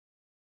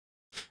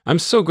I'm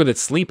so good at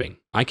sleeping,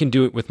 I can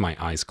do it with my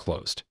eyes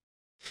closed.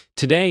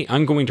 Today,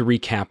 I'm going to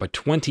recap a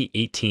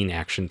 2018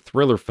 action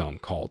thriller film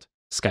called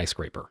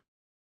Skyscaper.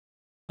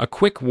 A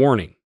quick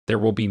warning, there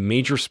will be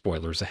major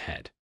spoilers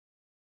ahead.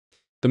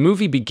 The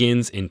movie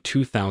begins in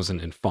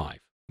 2005.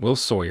 Will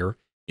Sawyer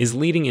is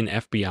leading an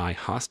FBI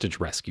hostage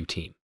rescue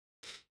team.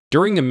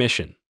 During a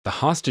mission, the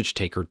hostage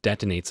taker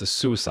detonates a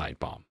suicide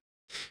bomb.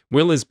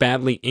 Will is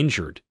badly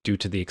injured due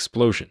to the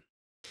explosion.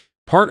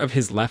 Part of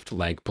his left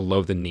leg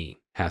below the knee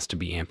has to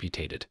be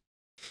amputated.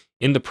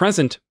 In the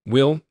present,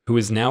 Will, who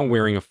is now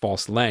wearing a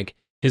false leg,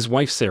 his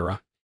wife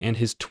Sarah, and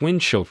his twin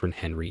children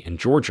Henry and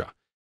Georgia,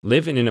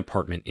 live in an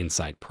apartment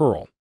inside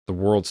Pearl, the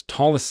world's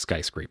tallest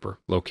skyscraper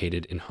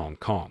located in Hong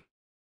Kong.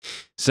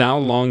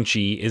 Zhao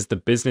Longji is the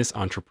business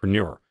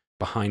entrepreneur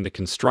behind the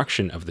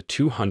construction of the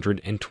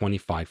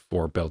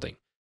 225-floor building,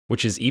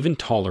 which is even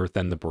taller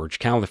than the Burj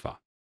Khalifa.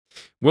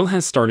 Will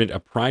has started a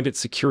private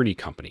security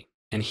company,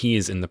 and he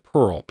is in the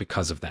Pearl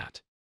because of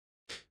that.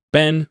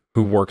 Ben,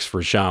 who works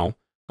for Zhao,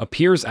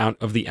 appears out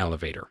of the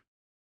elevator.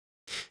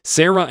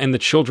 Sarah and the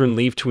children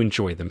leave to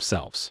enjoy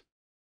themselves.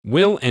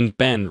 Will and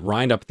Ben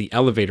ride up the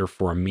elevator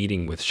for a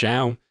meeting with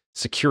Zhao,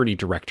 security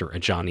director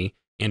Ajani,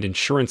 and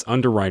insurance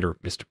underwriter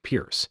Mr.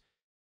 Pierce.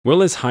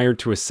 Will is hired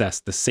to assess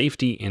the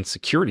safety and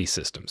security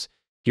systems.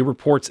 He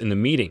reports in the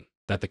meeting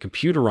that the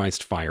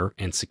computerized fire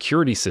and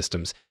security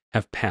systems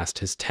have passed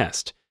his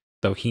test,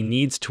 though he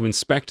needs to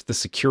inspect the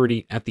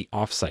security at the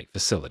off-site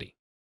facility.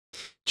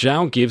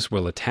 Zhao gives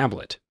Will a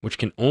tablet, which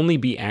can only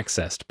be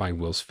accessed by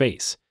Will's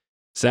face.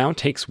 Zhao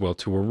takes Will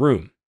to a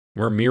room,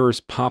 where mirrors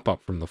pop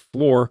up from the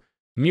floor,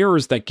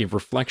 mirrors that give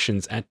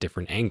reflections at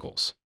different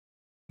angles.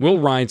 Will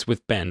rides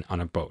with Ben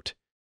on a boat.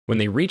 When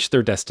they reach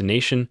their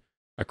destination,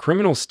 a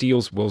criminal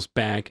steals Will's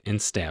bag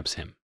and stabs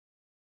him.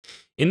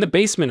 In the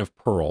basement of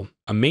Pearl,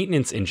 a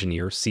maintenance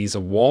engineer sees a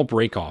wall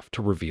break off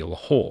to reveal a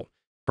hole,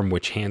 from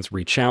which hands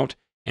reach out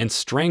and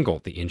strangle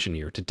the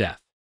engineer to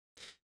death.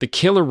 The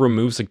killer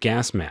removes a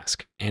gas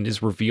mask and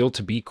is revealed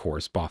to be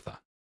Kors Botha.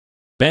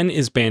 Ben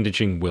is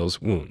bandaging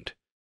Will's wound.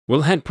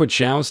 Will had put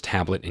Zhao's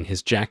tablet in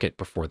his jacket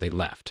before they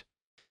left.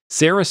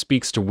 Sarah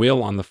speaks to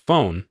Will on the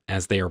phone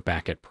as they are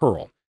back at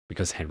Pearl,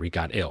 because Henry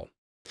got ill.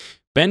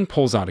 Ben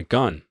pulls out a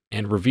gun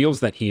and reveals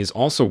that he is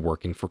also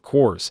working for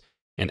Kors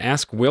and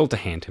asks Will to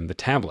hand him the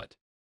tablet.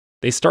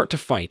 They start to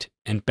fight,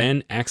 and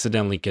Ben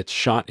accidentally gets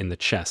shot in the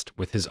chest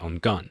with his own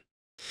gun.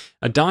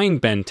 A dying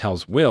Ben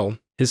tells Will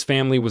his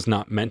family was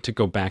not meant to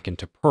go back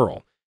into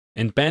Pearl,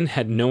 and Ben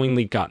had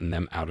knowingly gotten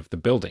them out of the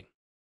building.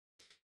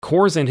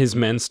 Kors and his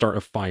men start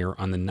a fire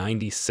on the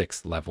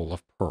 96th level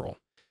of Pearl.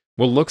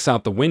 Will looks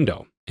out the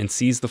window and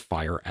sees the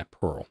fire at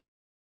Pearl.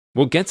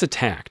 Will gets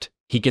attacked.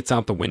 He gets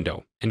out the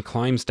window and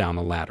climbs down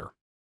a ladder.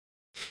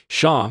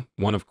 Shaw,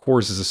 one of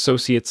Kors'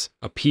 associates,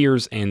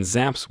 appears and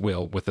zaps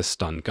Will with a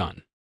stun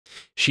gun.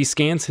 She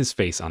scans his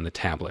face on the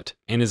tablet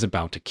and is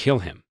about to kill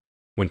him,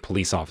 when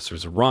police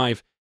officers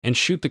arrive and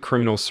shoot the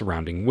criminals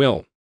surrounding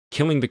Will,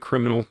 killing the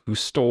criminal who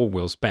stole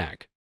Will's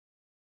bag.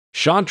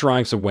 Shaw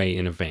drives away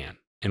in a van,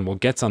 and Will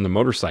gets on the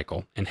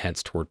motorcycle and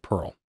heads toward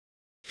Pearl.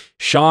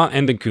 Shaw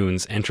and the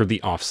goons enter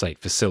the off-site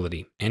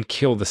facility and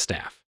kill the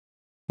staff.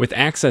 With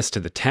access to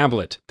the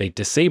tablet, they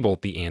disable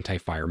the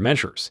anti-fire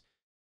measures.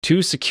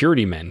 Two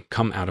security men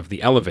come out of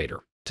the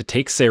elevator to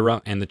take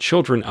Sarah and the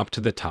children up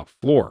to the top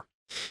floor.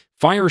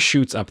 Fire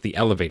shoots up the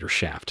elevator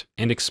shaft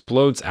and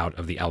explodes out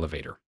of the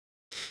elevator.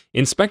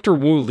 Inspector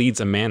Wu leads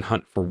a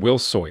manhunt for Will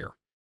Sawyer,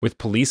 with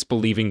police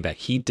believing that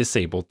he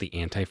disabled the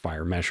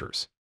anti-fire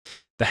measures.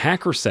 The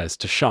hacker says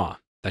to Shaw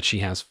that she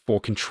has full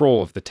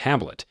control of the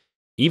tablet,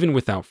 even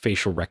without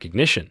facial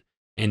recognition,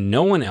 and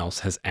no one else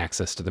has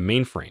access to the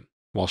mainframe,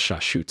 while Shaw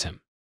shoots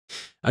him.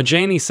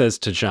 Ajani says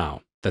to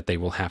Zhao that they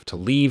will have to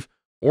leave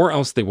or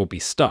else they will be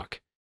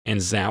stuck, and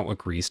Zhao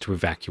agrees to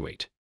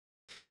evacuate.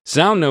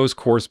 Zhao knows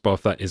Kors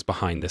Botha is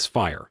behind this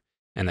fire,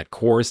 and that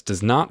Kors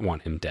does not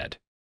want him dead.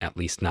 At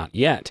least not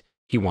yet.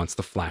 He wants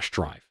the flash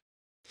drive.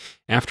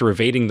 After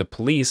evading the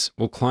police,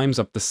 Will climbs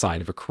up the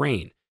side of a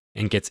crane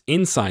and gets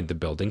inside the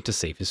building to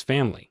save his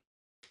family.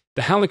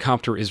 The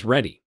helicopter is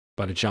ready,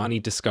 but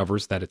Ajani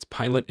discovers that its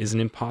pilot is an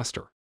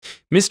imposter.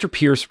 Mr.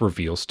 Pierce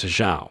reveals to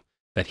Zhao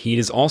that he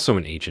is also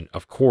an agent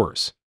of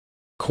Kors.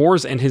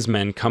 Kors and his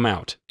men come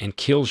out and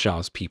kill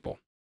Zhao's people.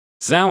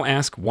 Zhao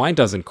asks why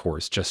doesn't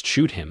Kors just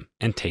shoot him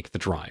and take the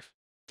drive.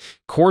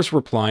 Kors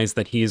replies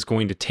that he is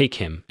going to take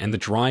him and the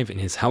drive in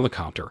his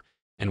helicopter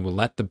and will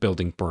let the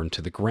building burn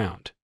to the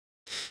ground.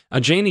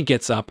 Ajani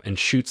gets up and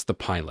shoots the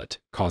pilot,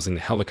 causing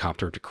the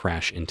helicopter to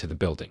crash into the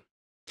building.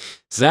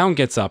 Zhao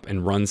gets up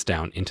and runs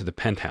down into the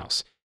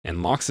penthouse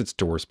and locks its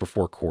doors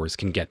before Kors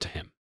can get to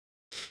him.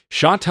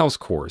 Shaw tells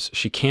Kors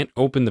she can't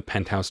open the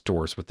penthouse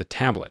doors with the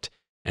tablet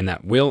and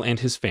that Will and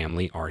his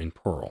family are in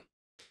Pearl.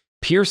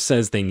 Pierce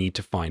says they need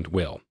to find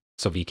Will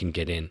so he can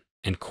get in,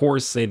 and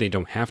Kors say they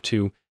don't have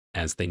to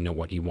as they know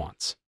what he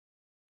wants.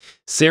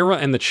 Sarah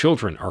and the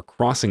children are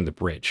crossing the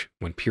bridge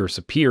when Pierce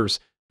appears,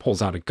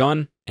 pulls out a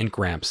gun, and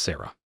grabs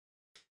Sarah.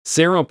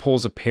 Sarah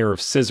pulls a pair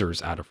of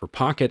scissors out of her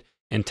pocket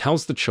and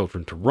tells the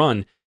children to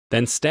run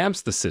then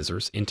stabs the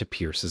scissors into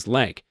Pierce's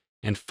leg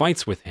and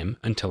fights with him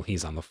until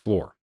he's on the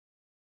floor.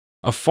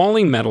 A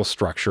falling metal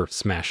structure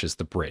smashes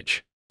the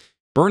bridge.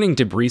 Burning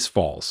debris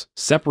falls,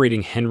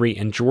 separating Henry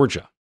and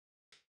Georgia.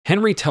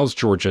 Henry tells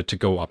Georgia to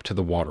go up to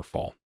the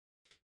waterfall.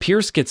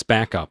 Pierce gets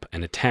back up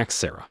and attacks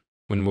Sarah,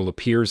 when Will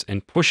appears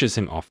and pushes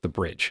him off the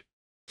bridge.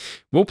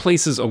 Will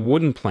places a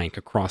wooden plank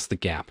across the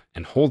gap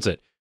and holds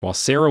it while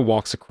Sarah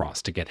walks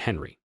across to get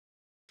Henry.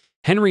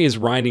 Henry is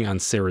riding on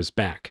Sarah's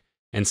back,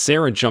 and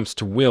Sarah jumps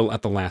to Will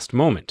at the last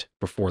moment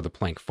before the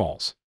plank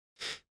falls.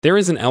 There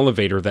is an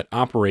elevator that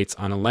operates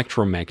on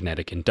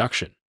electromagnetic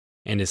induction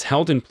and is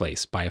held in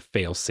place by a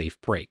fail-safe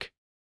brake.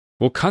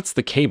 Will cuts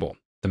the cable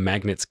the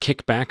magnets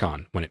kick back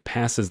on when it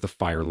passes the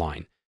fire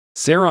line.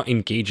 Sarah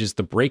engages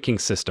the braking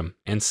system,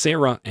 and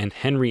Sarah and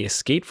Henry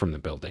escape from the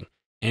building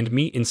and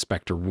meet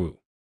Inspector Wu.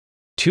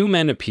 Two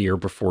men appear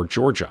before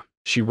Georgia.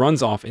 She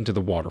runs off into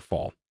the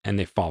waterfall, and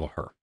they follow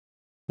her.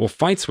 Will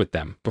fights with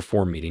them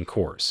before meeting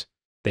Coors.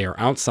 They are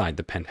outside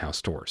the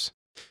penthouse doors.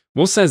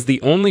 Will says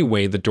the only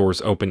way the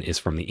doors open is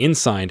from the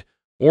inside,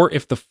 or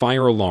if the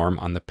fire alarm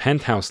on the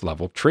penthouse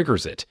level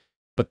triggers it,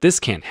 but this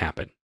can't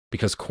happen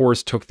because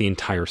Coors took the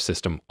entire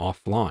system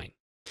offline.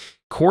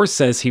 Coors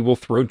says he will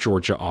throw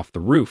Georgia off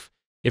the roof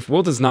if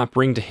Will does not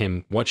bring to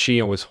him what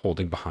she was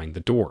holding behind the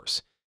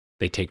doors.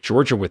 They take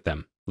Georgia with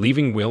them,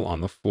 leaving Will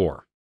on the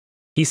floor.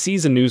 He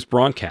sees a news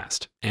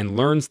broadcast and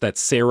learns that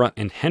Sarah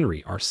and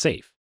Henry are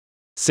safe.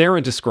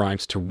 Sarah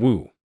describes to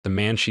Wu the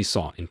man she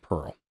saw in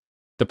Pearl.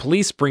 The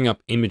police bring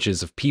up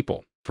images of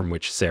people from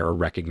which Sarah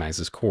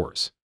recognizes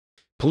Coors.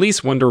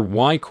 Police wonder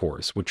why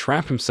Coors would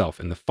trap himself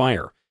in the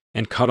fire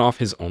and cut off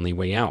his only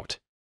way out.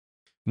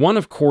 One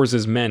of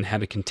Coors' men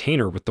had a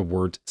container with the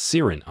word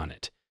siren on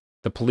it.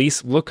 The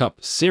police look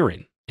up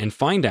siren and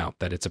find out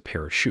that it's a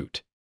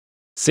parachute.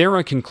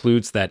 Sarah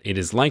concludes that it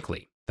is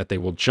likely that they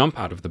will jump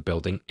out of the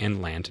building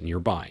and land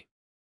nearby.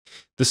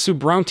 The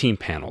subroutine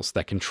panels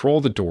that control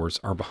the doors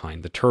are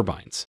behind the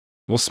turbines.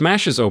 Will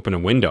smashes open a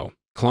window,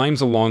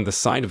 climbs along the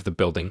side of the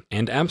building,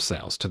 and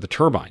abseils to the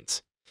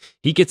turbines.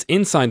 He gets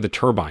inside the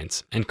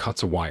turbines and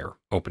cuts a wire,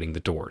 opening the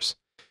doors.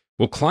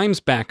 Will climbs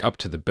back up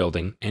to the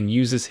building and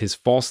uses his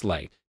false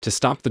leg to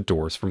stop the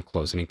doors from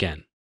closing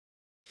again.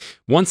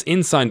 Once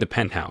inside the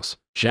penthouse,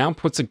 Zhao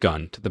puts a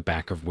gun to the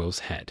back of Will's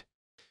head.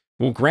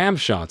 Will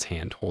grabs Zhao's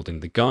hand holding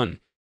the gun,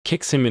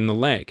 kicks him in the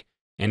leg,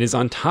 and is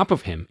on top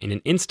of him in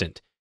an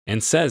instant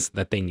and says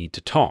that they need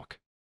to talk.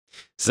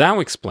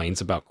 Zhao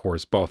explains about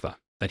Coors Botha,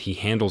 that he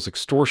handles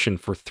extortion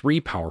for 3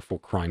 powerful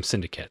crime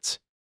syndicates.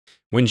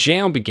 When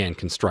Zhao began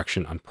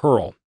construction on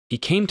Pearl, he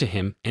came to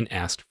him and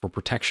asked for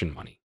protection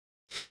money.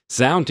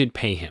 Zhao did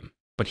pay him,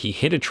 but he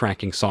hid a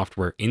tracking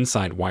software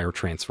inside wire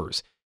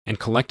transfers and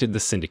collected the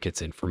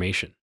syndicate's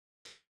information.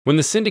 When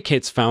the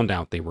syndicates found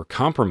out they were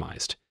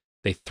compromised,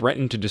 they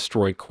threatened to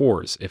destroy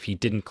Coors if he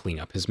didn't clean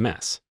up his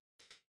mess.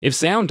 If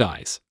Zhao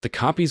dies, the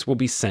copies will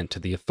be sent to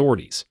the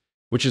authorities,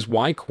 which is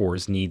why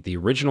Coors need the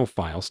original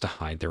files to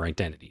hide their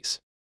identities.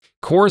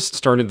 Coors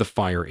started the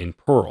fire in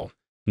Pearl,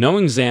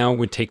 knowing Zhao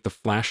would take the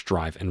flash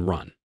drive and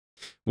run.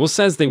 Will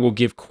says they will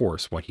give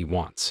Coors what he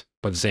wants,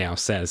 but Zhao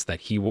says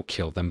that he will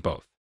kill them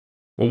both.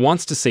 Will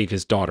wants to save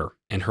his daughter,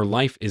 and her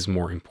life is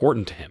more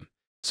important to him,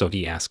 so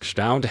he asks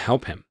Zhao to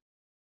help him.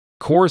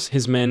 Coors,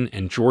 his men,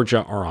 and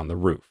Georgia are on the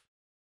roof.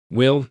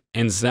 Will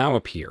and Zhao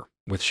appear,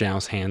 with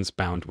Zhao's hands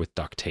bound with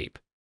duct tape.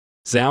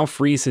 Zhao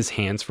frees his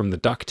hands from the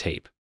duct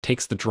tape,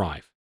 takes the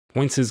drive,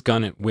 points his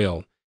gun at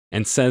Will,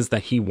 and says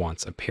that he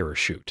wants a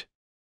parachute.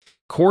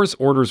 Coors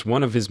orders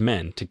one of his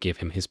men to give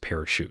him his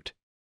parachute.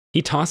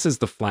 He tosses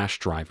the flash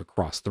drive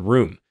across the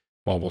room,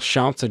 while Will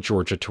shouts at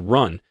Georgia to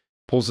run,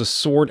 pulls a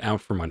sword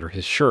out from under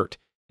his shirt,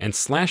 and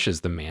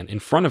slashes the man in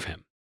front of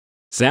him.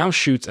 Zhao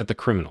shoots at the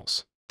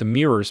criminals. The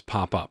mirrors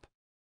pop up.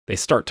 They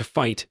start to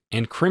fight,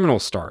 and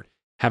criminals start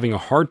having a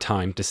hard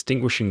time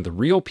distinguishing the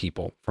real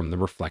people from the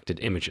reflected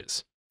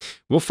images.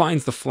 Will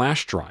finds the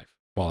flash drive,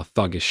 while a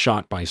thug is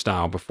shot by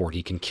Zhao before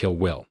he can kill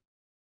Will.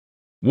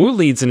 Wu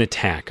leads an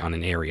attack on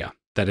an area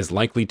that is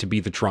likely to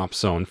be the drop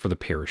zone for the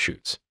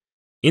parachutes.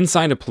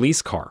 Inside a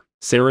police car,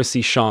 Sarah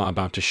sees Shaw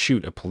about to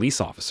shoot a police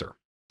officer.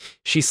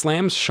 She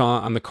slams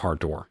Shaw on the car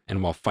door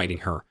and, while fighting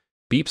her,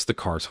 beeps the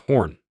car's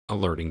horn,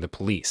 alerting the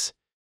police.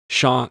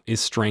 Shaw is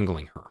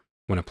strangling her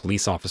when a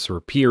police officer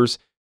appears,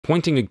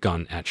 pointing a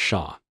gun at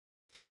Shaw.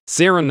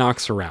 Sarah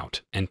knocks her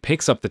out and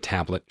picks up the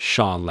tablet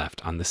Shaw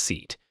left on the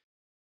seat.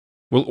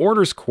 Will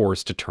orders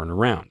Coors to turn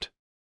around.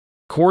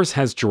 Coors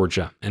has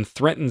Georgia and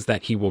threatens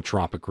that he will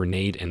drop a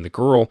grenade in the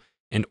girl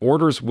and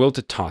orders Will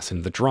to toss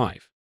him the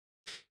drive.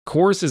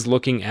 Coors is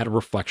looking at a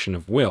reflection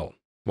of Will,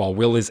 while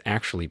Will is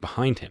actually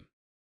behind him.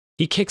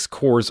 He kicks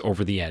Coors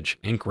over the edge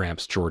and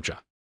grabs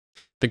Georgia.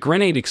 The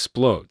grenade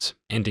explodes,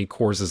 ending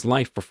Coors'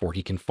 life before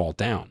he can fall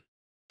down.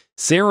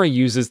 Sarah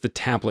uses the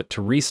tablet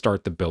to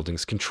restart the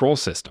building's control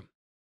system.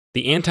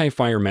 The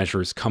anti-fire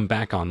measures come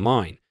back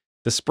online,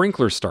 the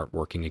sprinklers start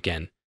working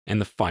again, and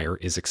the fire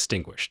is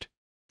extinguished.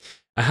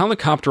 A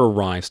helicopter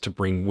arrives to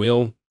bring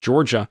Will,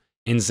 Georgia,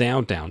 and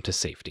Zhao down to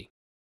safety.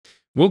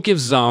 Will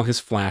gives Zhao his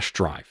flash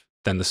drive,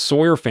 Then the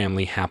Sawyer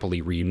family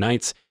happily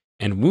reunites,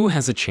 and Wu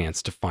has a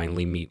chance to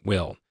finally meet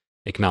Will,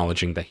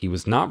 acknowledging that he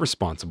was not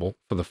responsible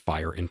for the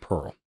fire in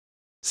Pearl.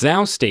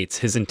 Zhao states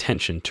his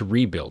intention to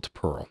rebuild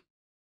Pearl.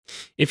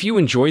 If you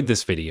enjoyed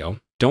this video,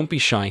 don't be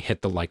shy,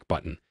 hit the like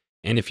button,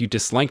 and if you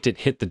disliked it,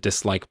 hit the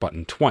dislike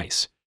button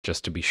twice,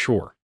 just to be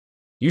sure.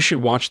 You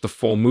should watch the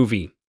full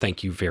movie.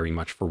 Thank you very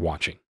much for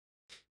watching.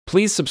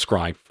 Please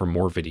subscribe for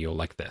more video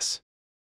like this.